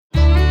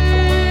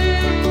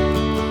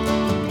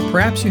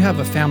Perhaps you have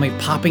a family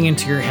popping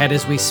into your head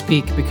as we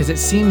speak because it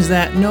seems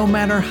that no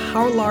matter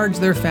how large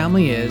their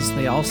family is,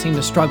 they all seem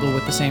to struggle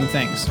with the same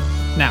things.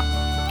 Now,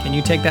 can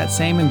you take that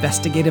same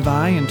investigative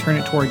eye and turn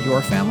it toward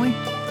your family?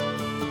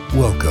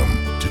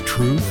 Welcome to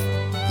Truth,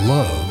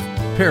 Love,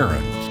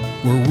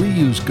 Parents, where we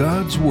use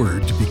God's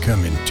Word to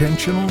become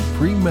intentional,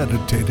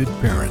 premeditated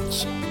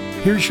parents.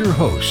 Here's your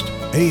host,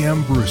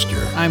 A.M.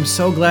 Brewster. I'm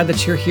so glad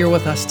that you're here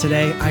with us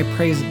today. I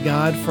praise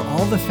God for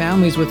all the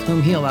families with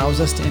whom He allows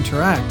us to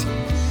interact.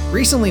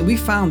 Recently, we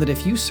found that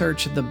if you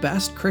search the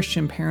best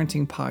Christian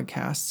parenting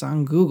podcasts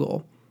on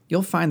Google,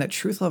 you'll find that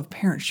Truth, Love,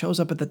 Parent shows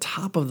up at the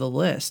top of the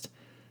list.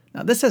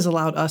 Now, this has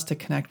allowed us to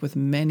connect with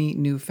many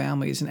new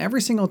families, and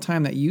every single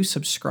time that you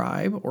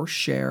subscribe or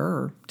share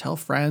or tell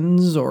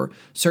friends or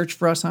search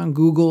for us on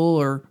Google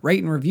or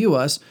rate and review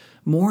us,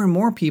 more and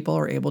more people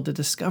are able to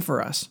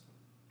discover us.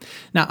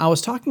 Now, I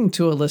was talking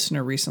to a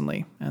listener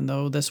recently, and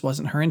though this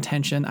wasn't her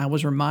intention, I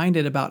was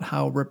reminded about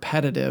how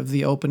repetitive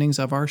the openings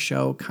of our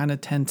show kind of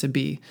tend to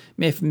be,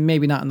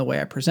 maybe not in the way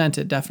I present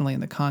it, definitely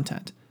in the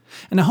content.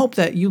 And I hope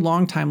that you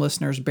longtime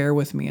listeners bear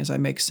with me as I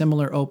make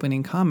similar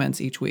opening comments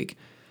each week.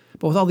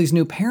 But with all these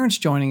new parents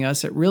joining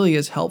us, it really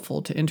is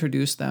helpful to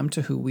introduce them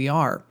to who we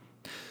are.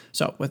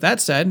 So with that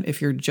said,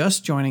 if you're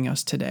just joining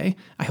us today,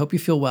 I hope you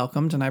feel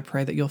welcomed, and I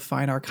pray that you'll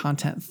find our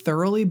content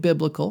thoroughly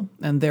biblical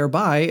and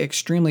thereby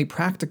extremely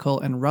practical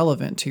and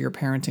relevant to your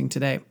parenting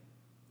today.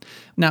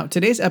 Now,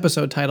 today's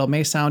episode title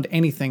may sound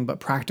anything but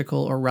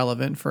practical or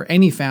relevant for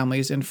any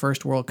families in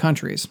first world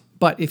countries.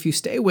 But if you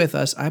stay with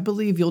us, I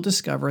believe you'll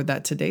discover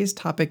that today's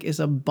topic is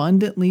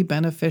abundantly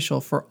beneficial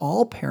for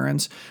all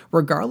parents,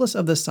 regardless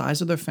of the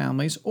size of their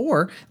families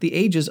or the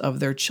ages of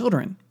their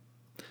children.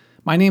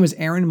 My name is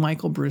Aaron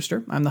Michael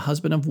Brewster. I'm the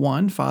husband of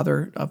one,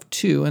 father of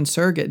two, and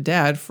surrogate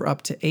dad for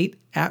up to 8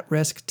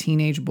 at-risk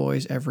teenage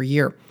boys every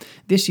year.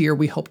 This year,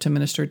 we hope to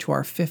minister to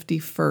our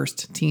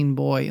 51st teen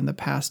boy in the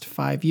past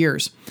 5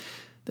 years.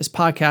 This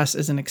podcast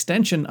is an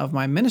extension of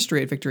my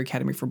ministry at Victory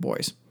Academy for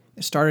Boys.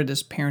 It started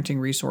as parenting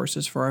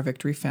resources for our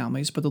Victory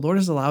families, but the Lord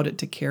has allowed it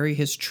to carry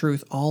His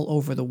truth all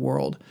over the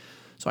world.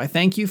 So I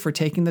thank you for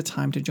taking the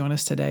time to join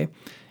us today.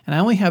 And I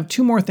only have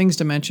 2 more things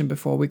to mention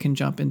before we can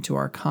jump into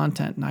our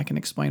content, and I can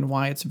explain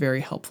why it's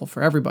very helpful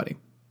for everybody.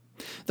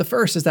 The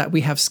first is that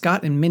we have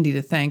Scott and Mindy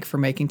to thank for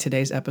making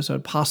today's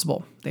episode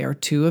possible. They are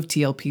 2 of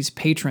TLP's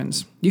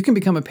patrons. You can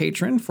become a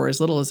patron for as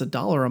little as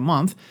 $1 a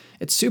month.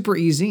 It's super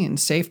easy and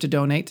safe to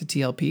donate to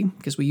TLP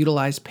because we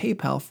utilize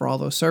PayPal for all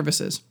those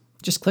services.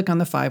 Just click on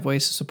the 5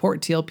 ways to support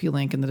TLP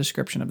link in the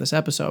description of this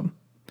episode.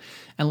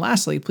 And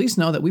lastly, please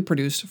know that we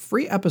produce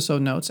free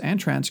episode notes and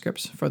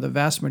transcripts for the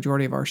vast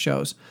majority of our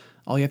shows.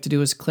 All you have to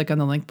do is click on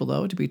the link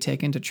below to be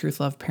taken to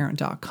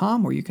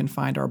truthloveparent.com, where you can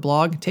find our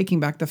blog, Taking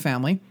Back the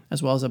Family,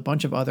 as well as a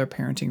bunch of other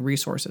parenting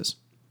resources.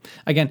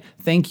 Again,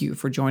 thank you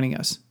for joining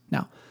us.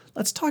 Now,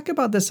 let's talk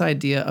about this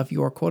idea of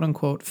your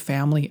quote-unquote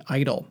family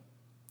idol.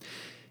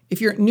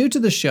 If you're new to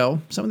the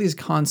show, some of these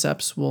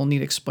concepts will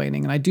need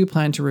explaining, and I do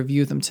plan to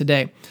review them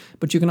today.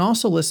 But you can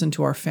also listen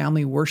to our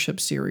family worship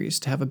series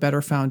to have a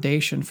better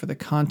foundation for the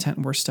content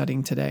we're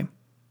studying today.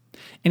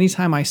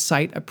 Anytime I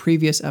cite a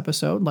previous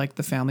episode, like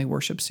the family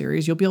worship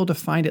series, you'll be able to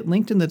find it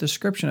linked in the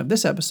description of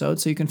this episode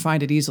so you can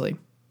find it easily.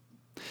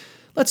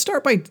 Let's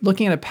start by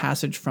looking at a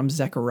passage from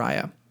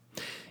Zechariah.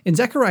 In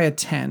Zechariah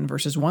 10,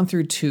 verses 1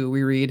 through 2,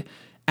 we read,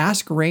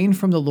 "Ask rain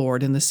from the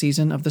Lord in the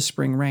season of the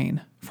spring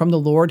rain, from the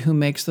Lord who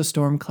makes the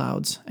storm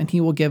clouds, and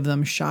He will give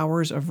them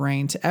showers of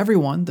rain to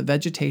everyone, the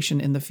vegetation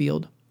in the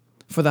field.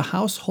 For the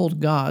household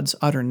gods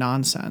utter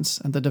nonsense,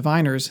 and the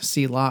diviners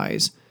see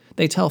lies.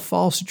 They tell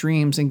false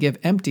dreams and give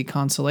empty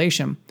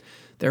consolation.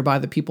 Thereby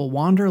the people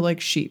wander like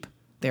sheep.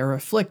 They are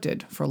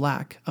afflicted for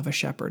lack of a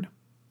shepherd."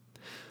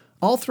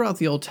 All throughout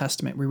the Old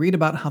Testament, we read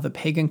about how the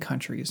pagan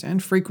countries,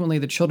 and frequently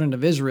the children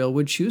of Israel,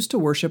 would choose to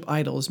worship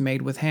idols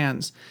made with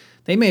hands.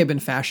 They may have been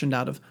fashioned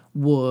out of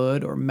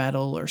wood or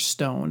metal or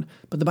stone,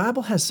 but the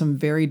Bible has some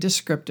very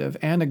descriptive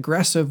and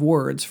aggressive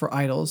words for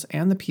idols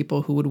and the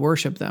people who would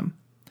worship them.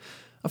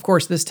 Of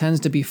course, this tends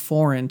to be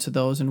foreign to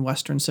those in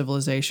Western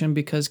civilization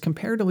because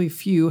comparatively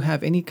few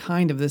have any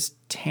kind of this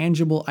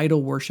tangible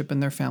idol worship in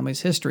their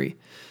family's history.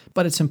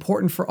 But it's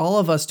important for all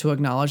of us to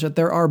acknowledge that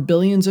there are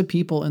billions of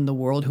people in the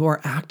world who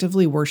are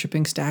actively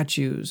worshiping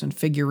statues and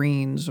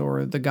figurines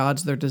or the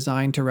gods they're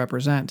designed to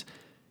represent.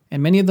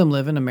 And many of them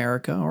live in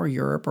America or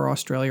Europe or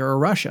Australia or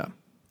Russia.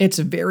 It's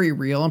very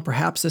real, and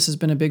perhaps this has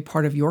been a big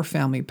part of your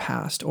family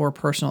past or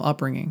personal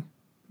upbringing.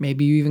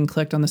 Maybe you even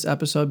clicked on this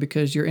episode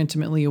because you're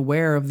intimately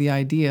aware of the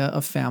idea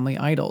of family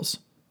idols.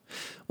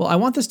 Well, I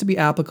want this to be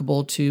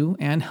applicable to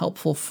and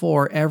helpful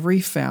for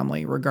every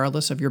family,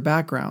 regardless of your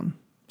background.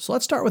 So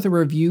let's start with a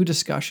review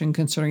discussion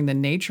concerning the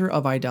nature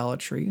of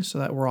idolatry so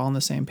that we're all on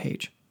the same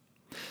page.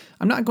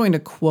 I'm not going to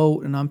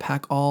quote and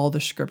unpack all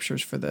the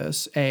scriptures for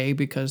this, A,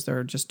 because there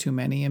are just too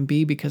many, and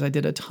B, because I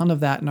did a ton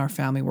of that in our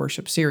family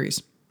worship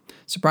series.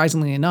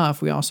 Surprisingly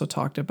enough, we also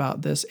talked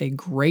about this a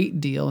great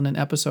deal in an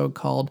episode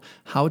called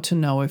How to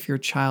Know If Your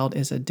Child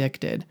is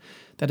Addicted.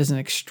 That is an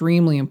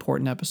extremely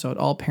important episode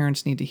all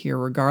parents need to hear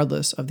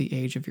regardless of the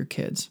age of your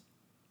kids.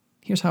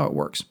 Here's how it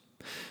works.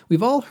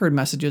 We've all heard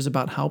messages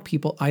about how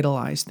people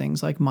idolize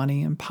things like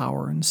money and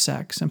power and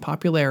sex and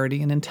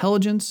popularity and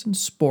intelligence and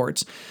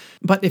sports.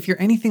 But if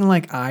you're anything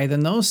like I,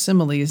 then those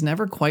similes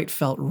never quite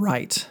felt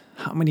right.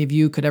 How many of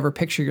you could ever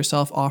picture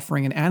yourself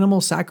offering an animal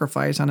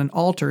sacrifice on an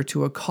altar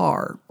to a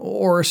car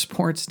or a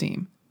sports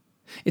team?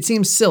 It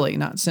seems silly,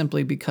 not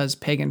simply because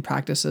pagan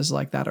practices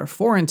like that are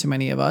foreign to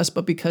many of us,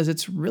 but because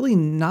it's really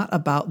not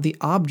about the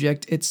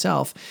object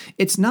itself.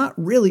 It's not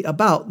really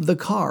about the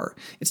car.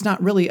 It's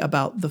not really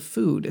about the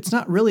food. It's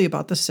not really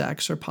about the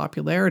sex or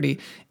popularity.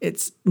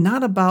 It's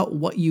not about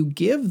what you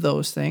give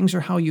those things or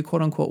how you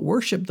quote unquote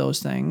worship those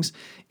things.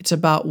 It's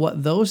about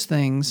what those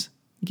things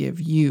give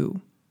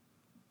you.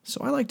 So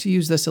I like to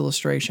use this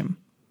illustration.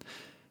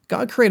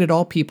 God created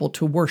all people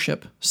to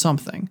worship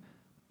something.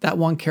 That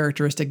one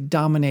characteristic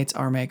dominates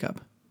our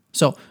makeup.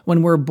 So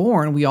when we're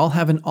born, we all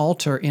have an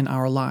altar in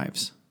our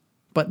lives.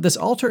 But this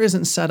altar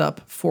isn't set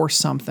up for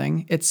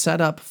something, it's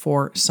set up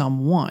for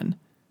someone.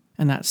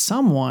 And that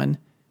someone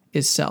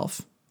is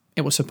self.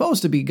 It was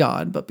supposed to be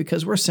God, but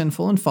because we're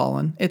sinful and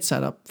fallen, it's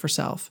set up for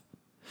self.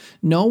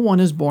 No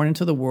one is born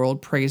into the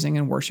world praising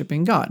and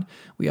worshiping God.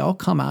 We all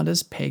come out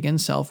as pagan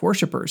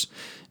self-worshippers.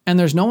 And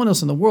there's no one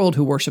else in the world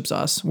who worships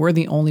us. We're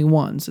the only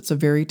ones. It's a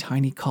very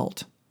tiny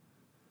cult.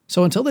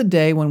 So until the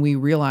day when we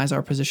realize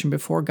our position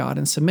before God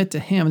and submit to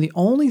Him, the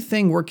only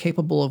thing we're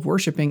capable of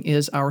worshiping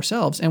is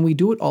ourselves. And we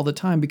do it all the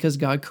time because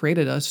God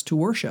created us to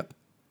worship.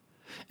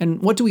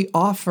 And what do we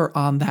offer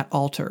on that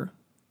altar?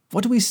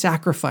 What do we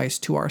sacrifice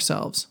to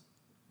ourselves?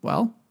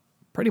 Well,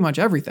 pretty much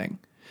everything.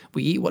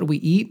 We eat what we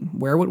eat,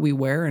 wear what we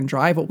wear, and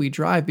drive what we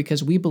drive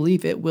because we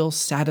believe it will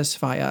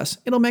satisfy us.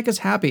 It'll make us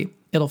happy.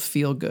 It'll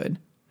feel good.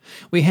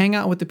 We hang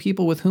out with the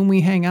people with whom we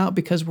hang out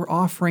because we're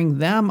offering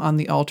them on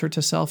the altar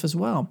to self as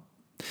well.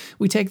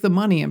 We take the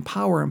money and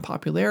power and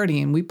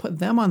popularity and we put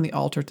them on the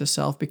altar to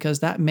self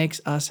because that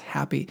makes us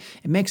happy.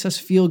 It makes us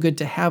feel good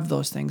to have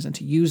those things and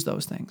to use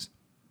those things.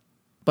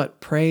 But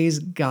praise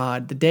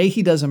God, the day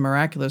He does a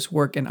miraculous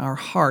work in our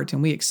heart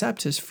and we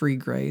accept His free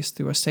grace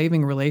through a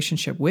saving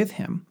relationship with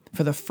Him,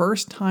 for the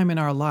first time in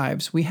our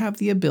lives, we have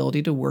the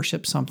ability to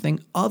worship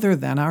something other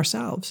than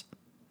ourselves.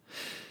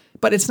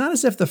 But it's not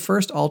as if the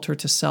first altar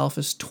to self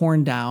is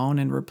torn down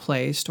and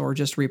replaced or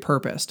just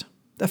repurposed.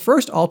 The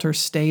first altar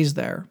stays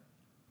there.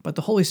 But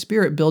the Holy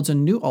Spirit builds a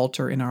new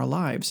altar in our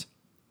lives.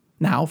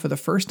 Now, for the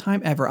first time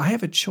ever, I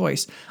have a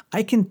choice.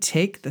 I can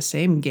take the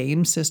same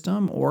game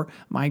system or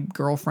my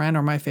girlfriend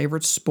or my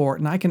favorite sport,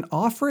 and I can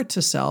offer it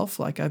to self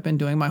like I've been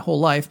doing my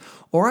whole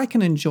life, or I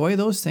can enjoy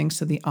those things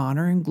to the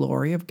honor and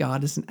glory of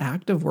God as an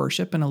act of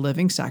worship and a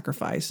living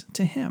sacrifice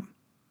to Him.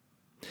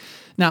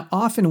 Now,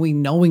 often we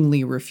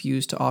knowingly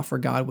refuse to offer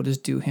God what is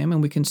due Him,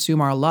 and we consume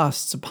our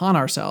lusts upon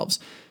ourselves.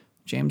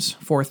 James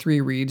 4:3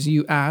 reads,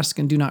 "You ask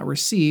and do not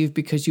receive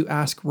because you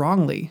ask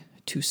wrongly,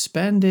 to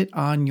spend it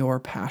on your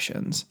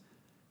passions."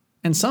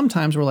 And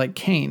sometimes we're like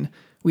Cain.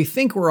 We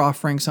think we're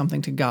offering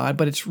something to God,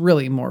 but it's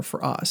really more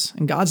for us.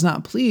 And God's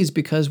not pleased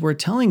because we're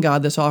telling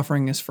God this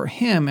offering is for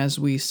Him as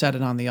we set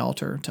it on the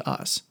altar to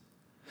us.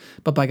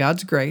 But by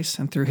God's grace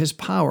and through His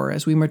power,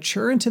 as we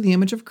mature into the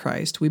image of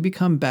Christ, we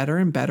become better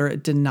and better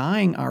at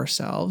denying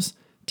ourselves,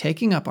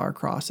 taking up our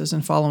crosses,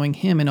 and following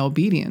Him in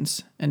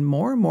obedience, and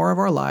more of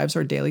our lives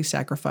are daily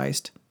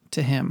sacrificed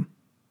to Him.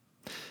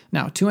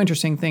 Now, two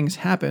interesting things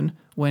happen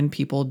when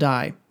people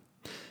die.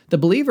 The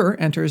believer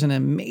enters an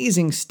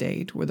amazing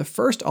state where the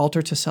first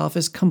altar to self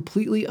is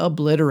completely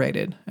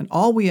obliterated, and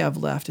all we have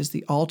left is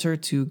the altar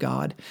to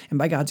God. And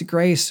by God's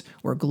grace,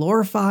 we're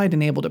glorified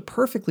and able to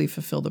perfectly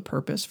fulfill the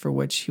purpose for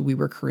which we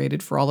were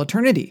created for all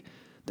eternity,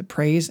 the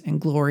praise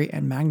and glory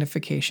and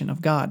magnification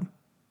of God.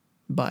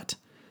 But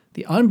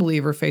the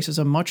unbeliever faces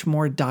a much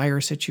more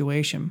dire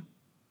situation.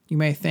 You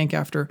may think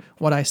after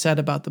what I said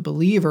about the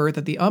believer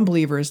that the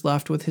unbeliever is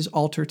left with his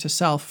altar to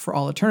self for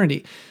all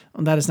eternity.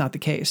 That is not the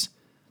case.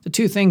 The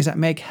two things that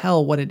make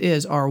hell what it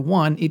is are,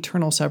 one,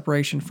 eternal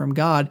separation from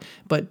God,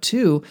 but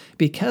two,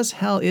 because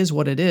hell is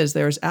what it is,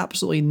 there is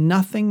absolutely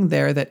nothing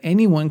there that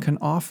anyone can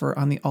offer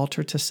on the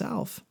altar to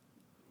self.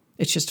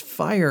 It's just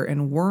fire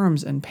and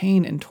worms and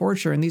pain and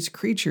torture, and these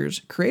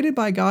creatures, created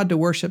by God to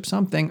worship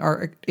something,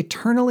 are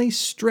eternally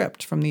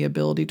stripped from the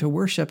ability to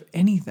worship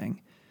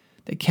anything.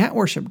 They can't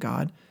worship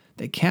God,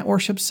 they can't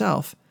worship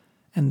self,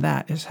 and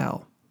that is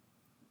hell.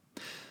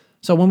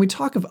 So when we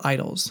talk of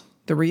idols,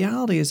 the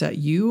reality is that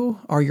you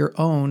are your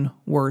own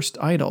worst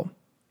idol.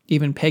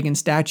 Even pagan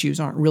statues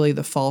aren't really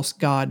the false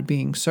god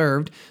being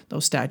served.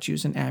 Those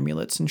statues and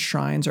amulets and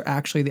shrines are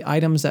actually the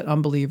items that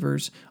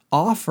unbelievers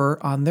offer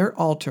on their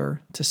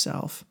altar to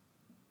self.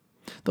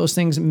 Those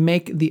things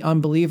make the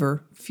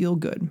unbeliever feel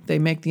good. They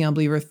make the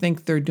unbeliever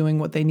think they're doing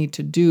what they need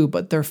to do,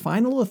 but their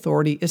final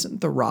authority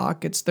isn't the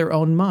rock, it's their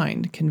own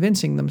mind,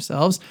 convincing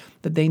themselves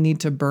that they need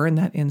to burn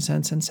that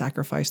incense and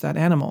sacrifice that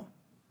animal.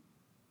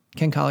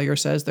 Ken Collier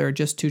says there are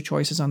just two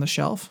choices on the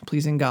shelf,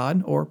 pleasing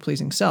God or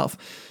pleasing self.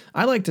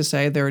 I like to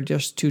say there are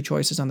just two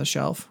choices on the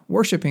shelf,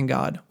 worshiping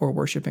God or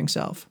worshiping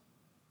self.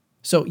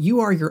 So you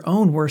are your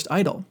own worst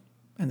idol.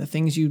 And the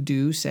things you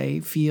do, say,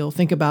 feel,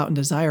 think about, and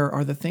desire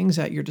are the things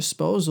at your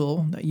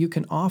disposal that you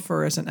can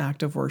offer as an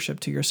act of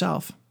worship to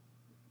yourself.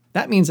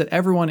 That means that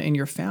everyone in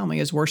your family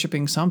is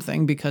worshiping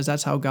something because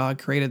that's how God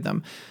created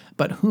them.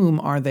 But whom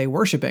are they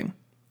worshiping?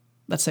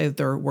 Let's say that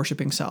they're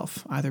worshiping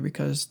self, either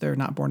because they're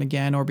not born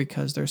again or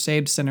because they're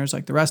saved sinners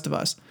like the rest of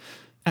us.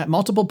 At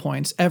multiple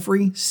points,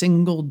 every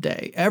single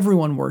day,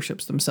 everyone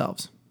worships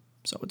themselves.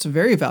 So it's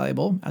very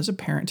valuable as a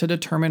parent to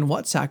determine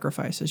what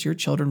sacrifices your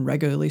children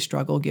regularly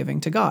struggle giving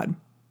to God.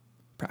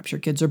 Perhaps your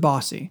kids are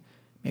bossy.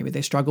 Maybe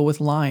they struggle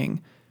with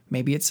lying.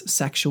 Maybe it's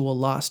sexual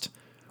lust.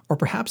 Or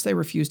perhaps they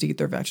refuse to eat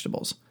their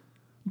vegetables.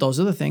 Those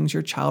are the things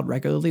your child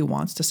regularly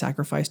wants to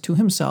sacrifice to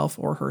himself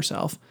or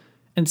herself,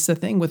 and it's the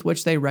thing with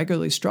which they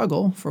regularly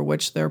struggle, for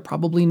which they're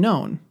probably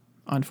known,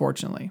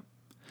 unfortunately.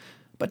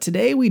 But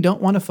today we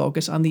don't want to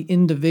focus on the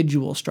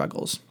individual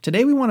struggles.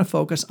 Today we want to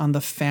focus on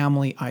the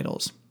family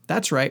idols.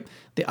 That's right,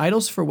 the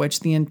idols for which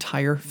the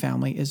entire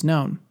family is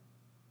known.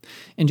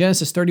 In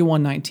Genesis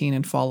 31:19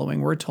 and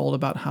following, we're told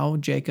about how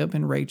Jacob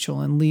and Rachel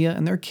and Leah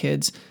and their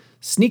kids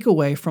sneak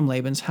away from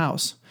Laban's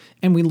house.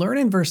 And we learn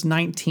in verse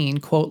 19,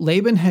 quote,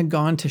 Laban had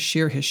gone to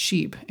shear his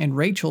sheep, and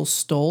Rachel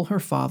stole her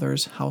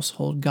father's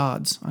household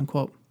gods,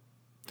 unquote.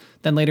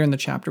 Then later in the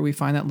chapter, we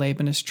find that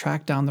Laban has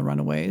tracked down the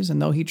runaways, and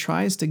though he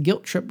tries to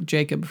guilt-trip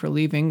Jacob for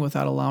leaving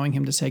without allowing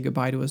him to say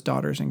goodbye to his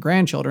daughters and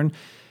grandchildren,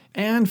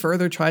 and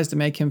further tries to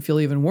make him feel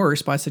even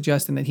worse by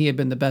suggesting that he had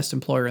been the best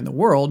employer in the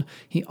world,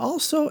 he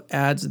also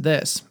adds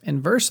this.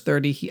 In verse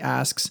 30, he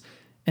asks,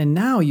 And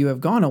now you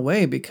have gone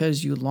away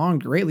because you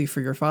longed greatly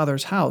for your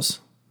father's house.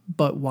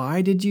 But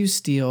why did you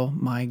steal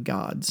my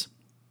gods?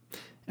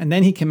 And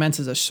then he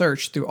commences a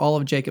search through all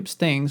of Jacob's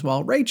things,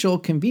 while Rachel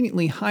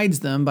conveniently hides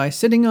them by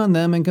sitting on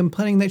them and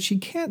complaining that she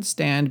can't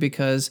stand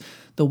because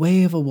the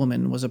way of a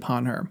woman was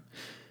upon her.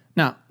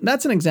 Now,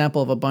 that's an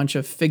example of a bunch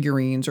of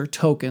figurines or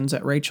tokens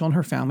that Rachel and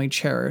her family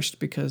cherished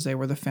because they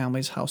were the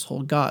family's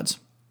household gods.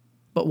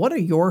 But what are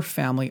your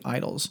family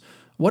idols?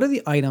 What are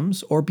the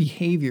items or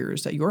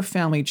behaviors that your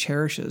family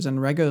cherishes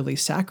and regularly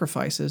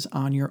sacrifices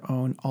on your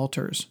own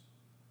altars?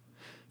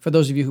 For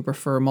those of you who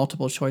prefer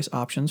multiple choice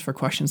options for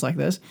questions like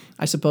this,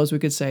 I suppose we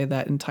could say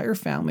that entire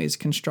families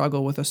can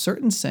struggle with a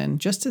certain sin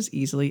just as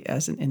easily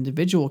as an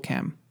individual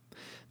can.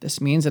 This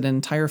means that an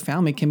entire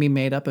family can be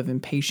made up of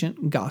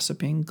impatient,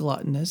 gossiping,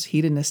 gluttonous,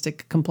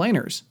 hedonistic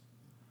complainers.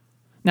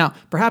 Now,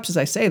 perhaps as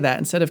I say that,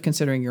 instead of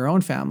considering your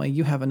own family,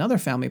 you have another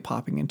family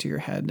popping into your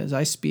head as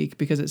I speak,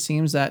 because it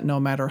seems that no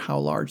matter how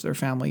large their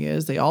family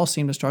is, they all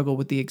seem to struggle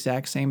with the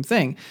exact same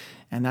thing,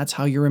 and that's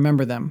how you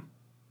remember them.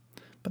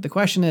 But the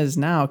question is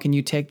now, can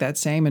you take that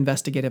same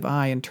investigative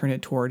eye and turn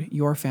it toward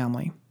your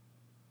family?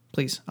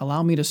 Please,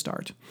 allow me to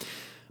start.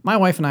 My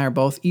wife and I are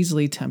both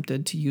easily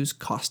tempted to use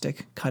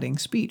caustic, cutting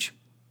speech.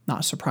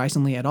 Not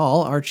surprisingly at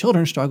all, our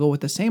children struggle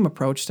with the same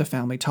approach to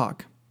family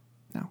talk.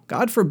 Now,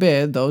 God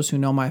forbid those who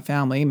know my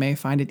family may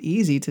find it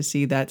easy to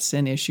see that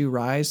sin issue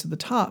rise to the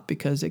top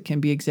because it can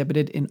be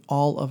exhibited in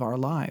all of our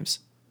lives.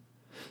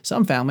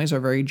 Some families are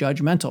very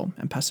judgmental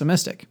and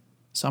pessimistic.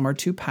 Some are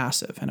too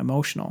passive and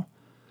emotional.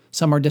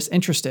 Some are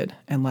disinterested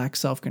and lack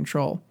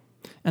self-control.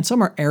 And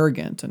some are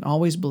arrogant and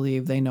always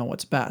believe they know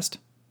what's best.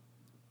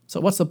 So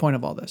what's the point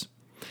of all this?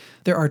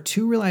 There are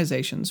two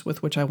realizations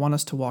with which I want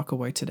us to walk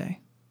away today.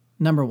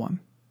 Number one,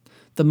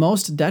 the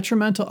most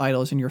detrimental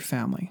idols in your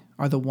family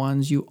are the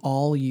ones you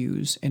all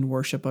use in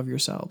worship of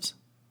yourselves.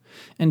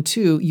 And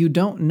two, you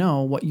don't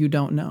know what you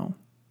don't know.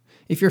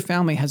 If your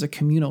family has a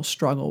communal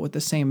struggle with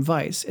the same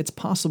vice, it's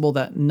possible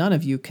that none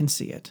of you can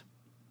see it.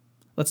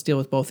 Let's deal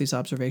with both these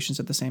observations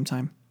at the same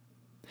time.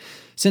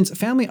 Since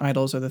family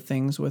idols are the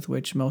things with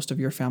which most of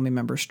your family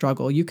members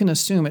struggle, you can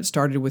assume it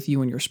started with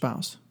you and your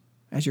spouse.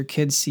 As your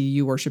kids see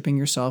you worshiping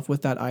yourself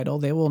with that idol,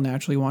 they will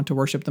naturally want to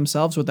worship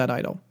themselves with that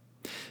idol.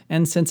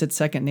 And since it's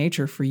second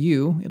nature for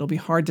you, it'll be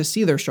hard to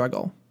see their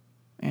struggle.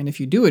 And if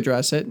you do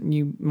address it,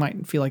 you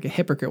might feel like a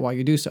hypocrite while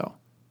you do so.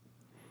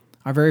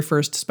 Our very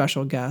first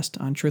special guest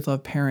on Truth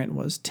Love Parent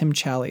was Tim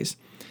Challies.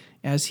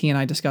 As he and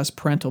I discussed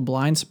parental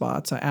blind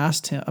spots, I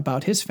asked him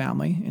about his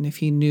family and if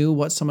he knew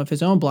what some of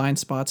his own blind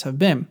spots have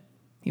been.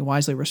 He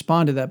wisely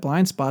responded that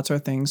blind spots are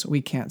things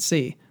we can't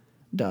see.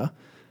 Duh.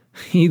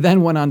 He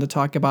then went on to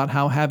talk about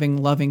how having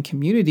loving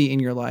community in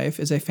your life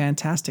is a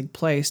fantastic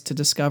place to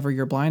discover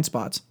your blind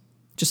spots.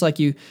 Just like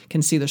you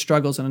can see the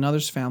struggles in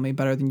another's family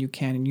better than you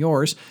can in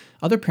yours,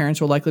 other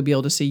parents will likely be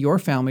able to see your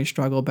family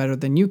struggle better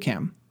than you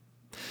can.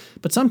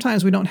 But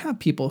sometimes we don't have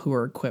people who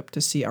are equipped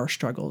to see our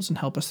struggles and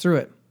help us through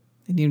it.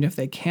 And even if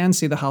they can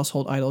see the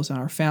household idols in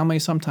our family,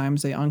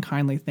 sometimes they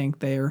unkindly think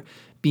they're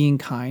being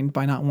kind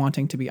by not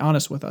wanting to be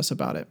honest with us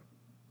about it.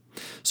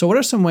 So what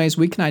are some ways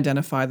we can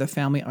identify the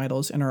family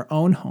idols in our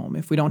own home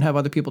if we don't have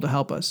other people to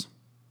help us?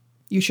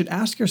 You should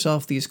ask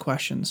yourself these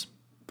questions.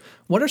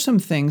 What are some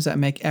things that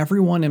make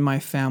everyone in my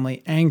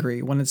family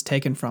angry when it's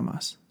taken from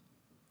us?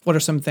 What are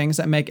some things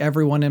that make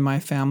everyone in my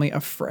family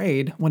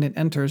afraid when it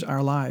enters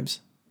our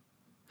lives?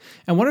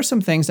 And what are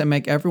some things that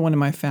make everyone in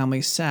my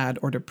family sad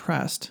or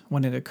depressed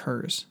when it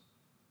occurs?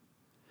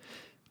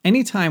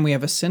 Anytime we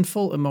have a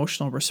sinful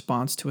emotional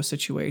response to a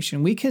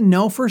situation, we can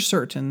know for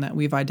certain that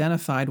we've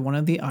identified one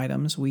of the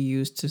items we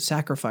use to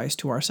sacrifice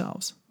to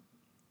ourselves.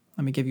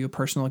 Let me give you a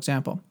personal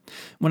example.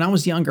 When I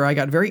was younger, I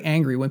got very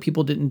angry when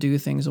people didn't do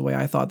things the way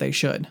I thought they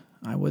should.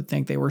 I would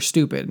think they were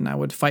stupid, and I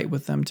would fight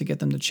with them to get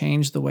them to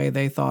change the way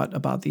they thought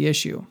about the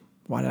issue.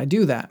 Why did I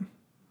do that?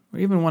 Or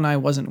even when I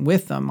wasn't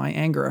with them, my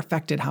anger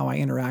affected how I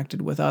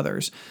interacted with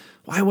others.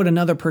 Why would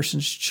another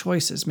person's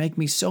choices make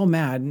me so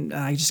mad and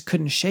I just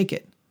couldn't shake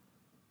it?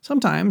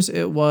 Sometimes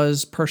it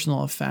was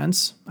personal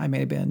offense. I may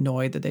have been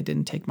annoyed that they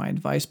didn't take my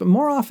advice, but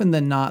more often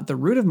than not, the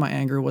root of my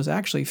anger was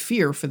actually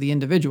fear for the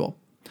individual.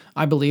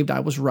 I believed I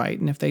was right,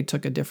 and if they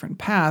took a different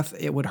path,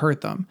 it would hurt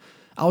them.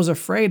 I was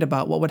afraid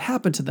about what would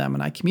happen to them,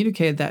 and I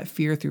communicated that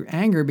fear through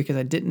anger because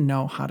I didn't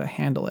know how to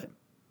handle it.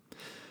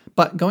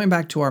 But going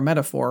back to our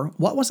metaphor,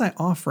 what was I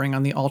offering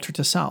on the altar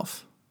to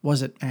self?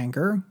 Was it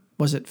anger?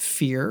 Was it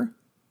fear?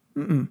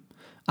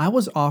 I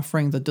was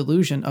offering the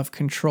delusion of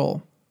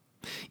control.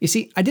 You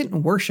see, I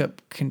didn't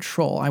worship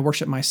control. I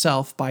worshiped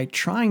myself by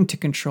trying to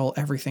control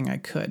everything I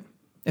could.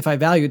 If I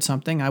valued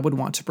something, I would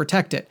want to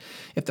protect it.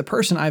 If the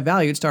person I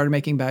valued started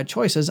making bad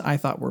choices I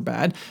thought were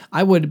bad,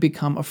 I would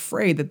become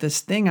afraid that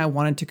this thing I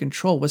wanted to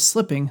control was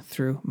slipping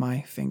through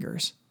my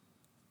fingers.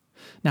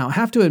 Now, I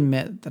have to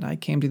admit that I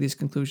came to these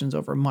conclusions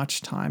over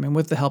much time and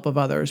with the help of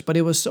others, but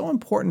it was so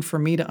important for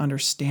me to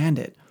understand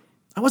it.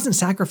 I wasn't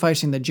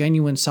sacrificing the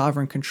genuine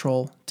sovereign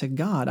control to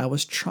God. I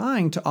was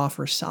trying to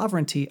offer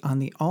sovereignty on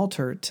the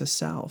altar to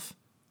self.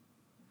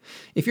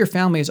 If your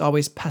family is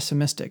always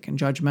pessimistic and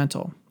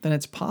judgmental, then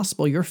it's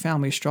possible your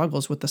family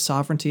struggles with the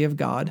sovereignty of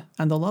God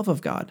and the love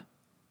of God.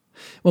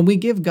 When we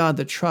give God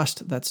the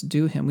trust that's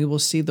due Him, we will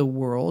see the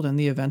world and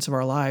the events of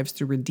our lives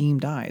through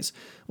redeemed eyes.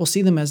 We'll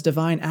see them as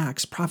divine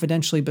acts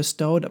providentially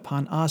bestowed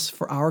upon us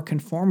for our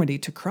conformity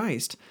to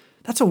Christ.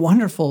 That's a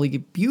wonderfully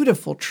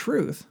beautiful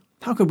truth.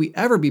 How could we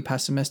ever be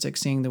pessimistic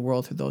seeing the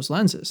world through those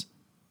lenses?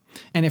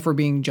 And if we're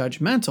being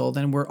judgmental,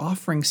 then we're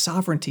offering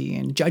sovereignty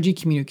and judgy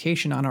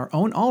communication on our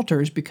own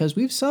altars because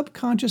we've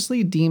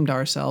subconsciously deemed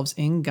ourselves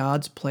in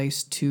God's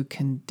place to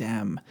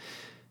condemn.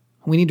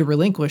 We need to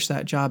relinquish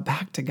that job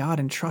back to God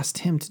and trust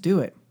Him to do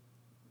it.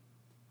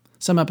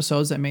 Some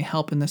episodes that may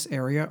help in this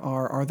area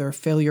are there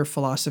failure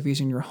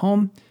philosophies in your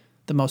home,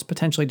 the most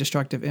potentially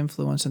destructive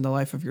influence in the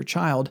life of your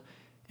child,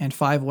 and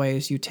 5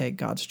 ways you take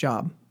God's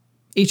job.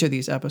 Each of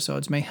these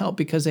episodes may help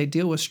because they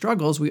deal with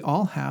struggles we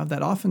all have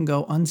that often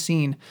go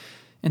unseen.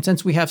 And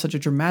since we have such a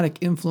dramatic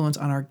influence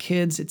on our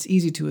kids, it's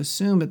easy to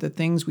assume that the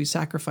things we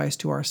sacrifice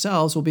to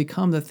ourselves will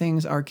become the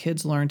things our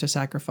kids learn to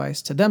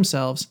sacrifice to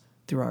themselves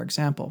through our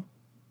example.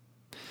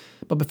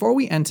 But before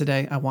we end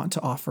today, I want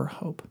to offer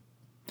hope.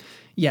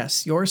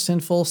 Yes, your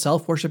sinful,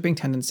 self-worshiping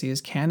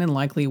tendencies can and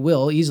likely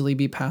will easily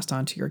be passed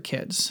on to your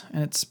kids.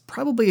 And it's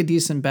probably a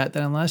decent bet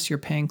that unless you're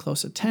paying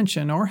close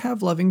attention or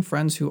have loving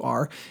friends who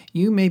are,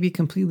 you may be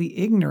completely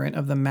ignorant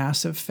of the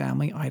massive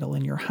family idol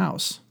in your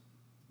house.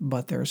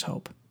 But there's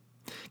hope.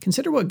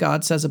 Consider what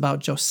God says about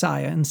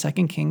Josiah in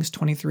 2 Kings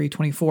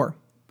 23:24.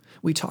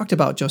 We talked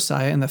about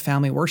Josiah in the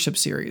family worship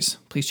series.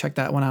 Please check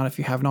that one out if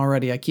you haven't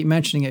already. I keep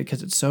mentioning it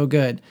because it's so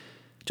good.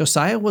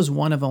 Josiah was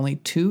one of only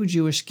 2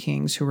 Jewish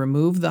kings who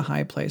removed the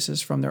high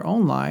places from their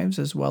own lives,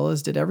 as well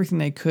as did everything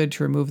they could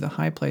to remove the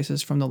high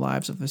places from the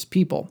lives of his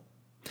people.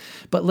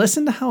 But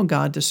listen to how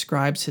God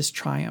describes his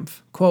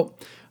triumph.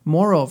 Quote,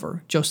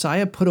 "Moreover,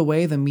 Josiah put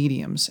away the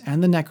mediums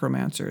and the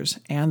necromancers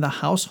and the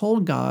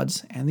household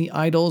gods and the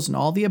idols and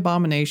all the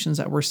abominations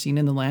that were seen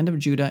in the land of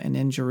Judah and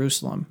in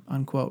Jerusalem."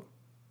 Unquote.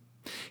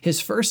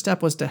 His first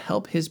step was to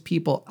help his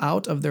people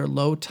out of their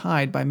low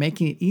tide by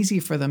making it easy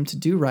for them to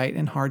do right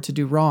and hard to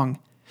do wrong.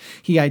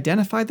 He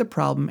identified the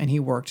problem and he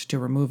worked to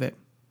remove it.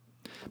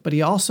 But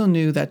he also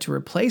knew that to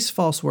replace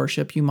false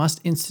worship, you must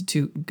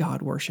institute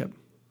God worship.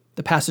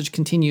 The passage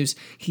continues,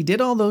 "He did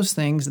all those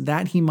things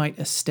that he might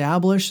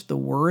establish the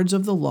words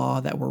of the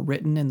law that were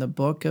written in the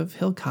book of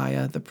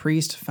Hilkiah, the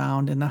priest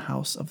found in the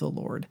house of the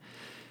Lord."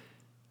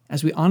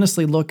 As we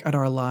honestly look at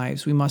our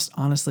lives, we must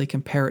honestly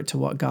compare it to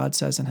what God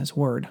says in his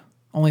word.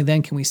 Only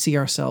then can we see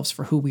ourselves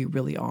for who we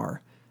really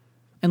are.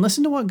 And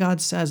listen to what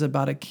God says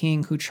about a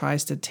king who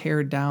tries to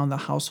tear down the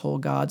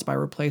household gods by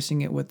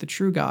replacing it with the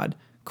true God.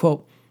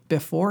 Quote,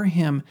 "Before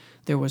him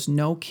there was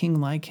no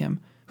king like him,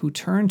 who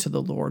turned to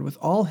the Lord with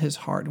all his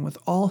heart and with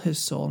all his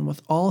soul and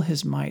with all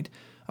his might,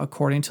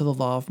 according to the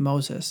law of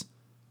Moses.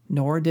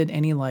 Nor did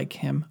any like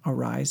him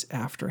arise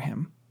after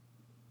him."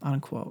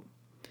 Unquote.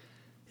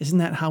 Isn't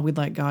that how we'd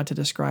like God to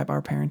describe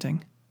our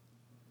parenting?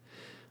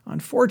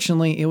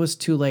 Unfortunately, it was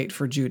too late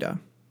for Judah.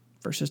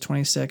 Verses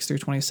 26 through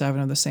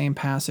 27 of the same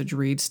passage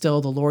read,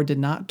 "Still the Lord did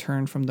not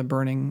turn from the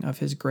burning of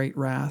his great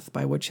wrath,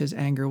 by which his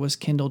anger was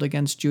kindled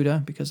against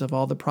Judah, because of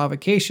all the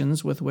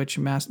provocations with which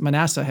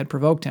Manasseh had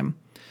provoked him.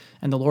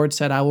 And the Lord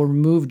said, I will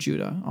remove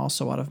Judah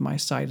also out of my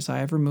sight, as I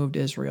have removed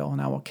Israel,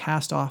 and I will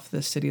cast off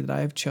this city that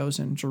I have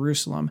chosen,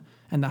 Jerusalem,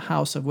 and the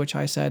house of which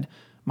I said,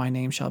 my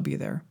name shall be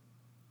there."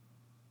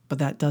 But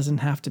that doesn't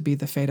have to be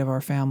the fate of our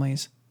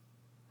families.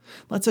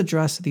 Let's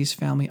address these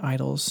family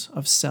idols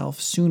of self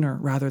sooner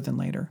rather than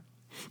later.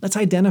 Let's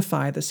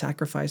identify the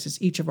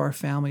sacrifices each of our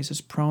families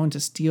is prone to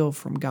steal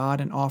from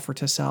God and offer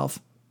to self.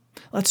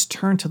 Let's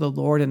turn to the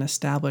Lord and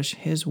establish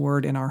His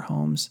word in our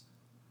homes.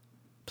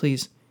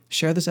 Please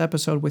share this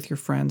episode with your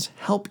friends.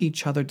 Help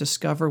each other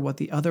discover what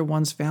the other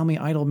one's family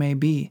idol may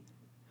be.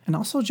 And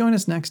also join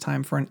us next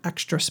time for an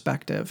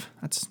extrospective,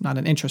 that's not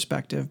an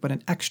introspective, but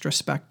an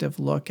extrospective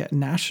look at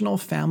National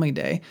Family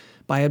Day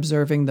by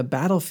observing the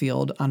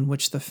battlefield on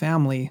which the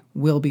family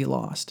will be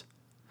lost.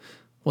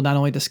 We'll not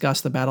only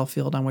discuss the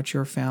battlefield on which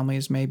your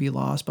families may be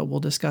lost, but we'll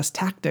discuss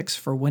tactics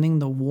for winning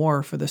the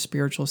war for the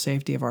spiritual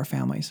safety of our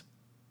families.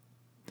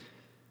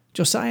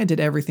 Josiah did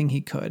everything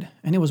he could,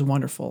 and it was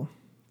wonderful,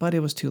 but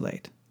it was too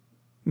late.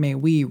 May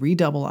we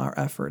redouble our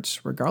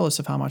efforts, regardless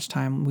of how much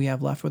time we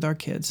have left with our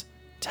kids,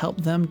 to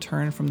help them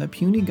turn from the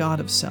puny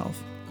god of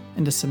self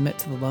and to submit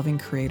to the loving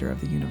creator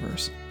of the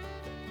universe.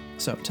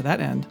 So, to that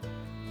end,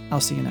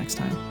 I'll see you next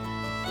time.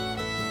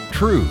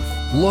 Truth,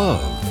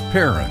 Love,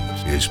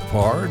 Parent is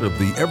part of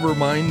the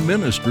Evermind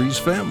Ministries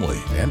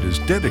family and is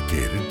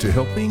dedicated to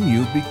helping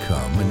you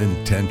become an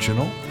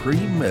intentional,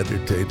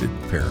 premeditated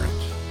parent.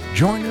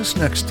 Join us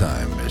next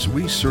time as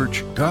we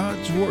search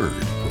God's Word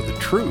for the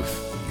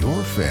truth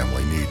your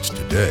family needs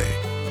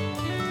today.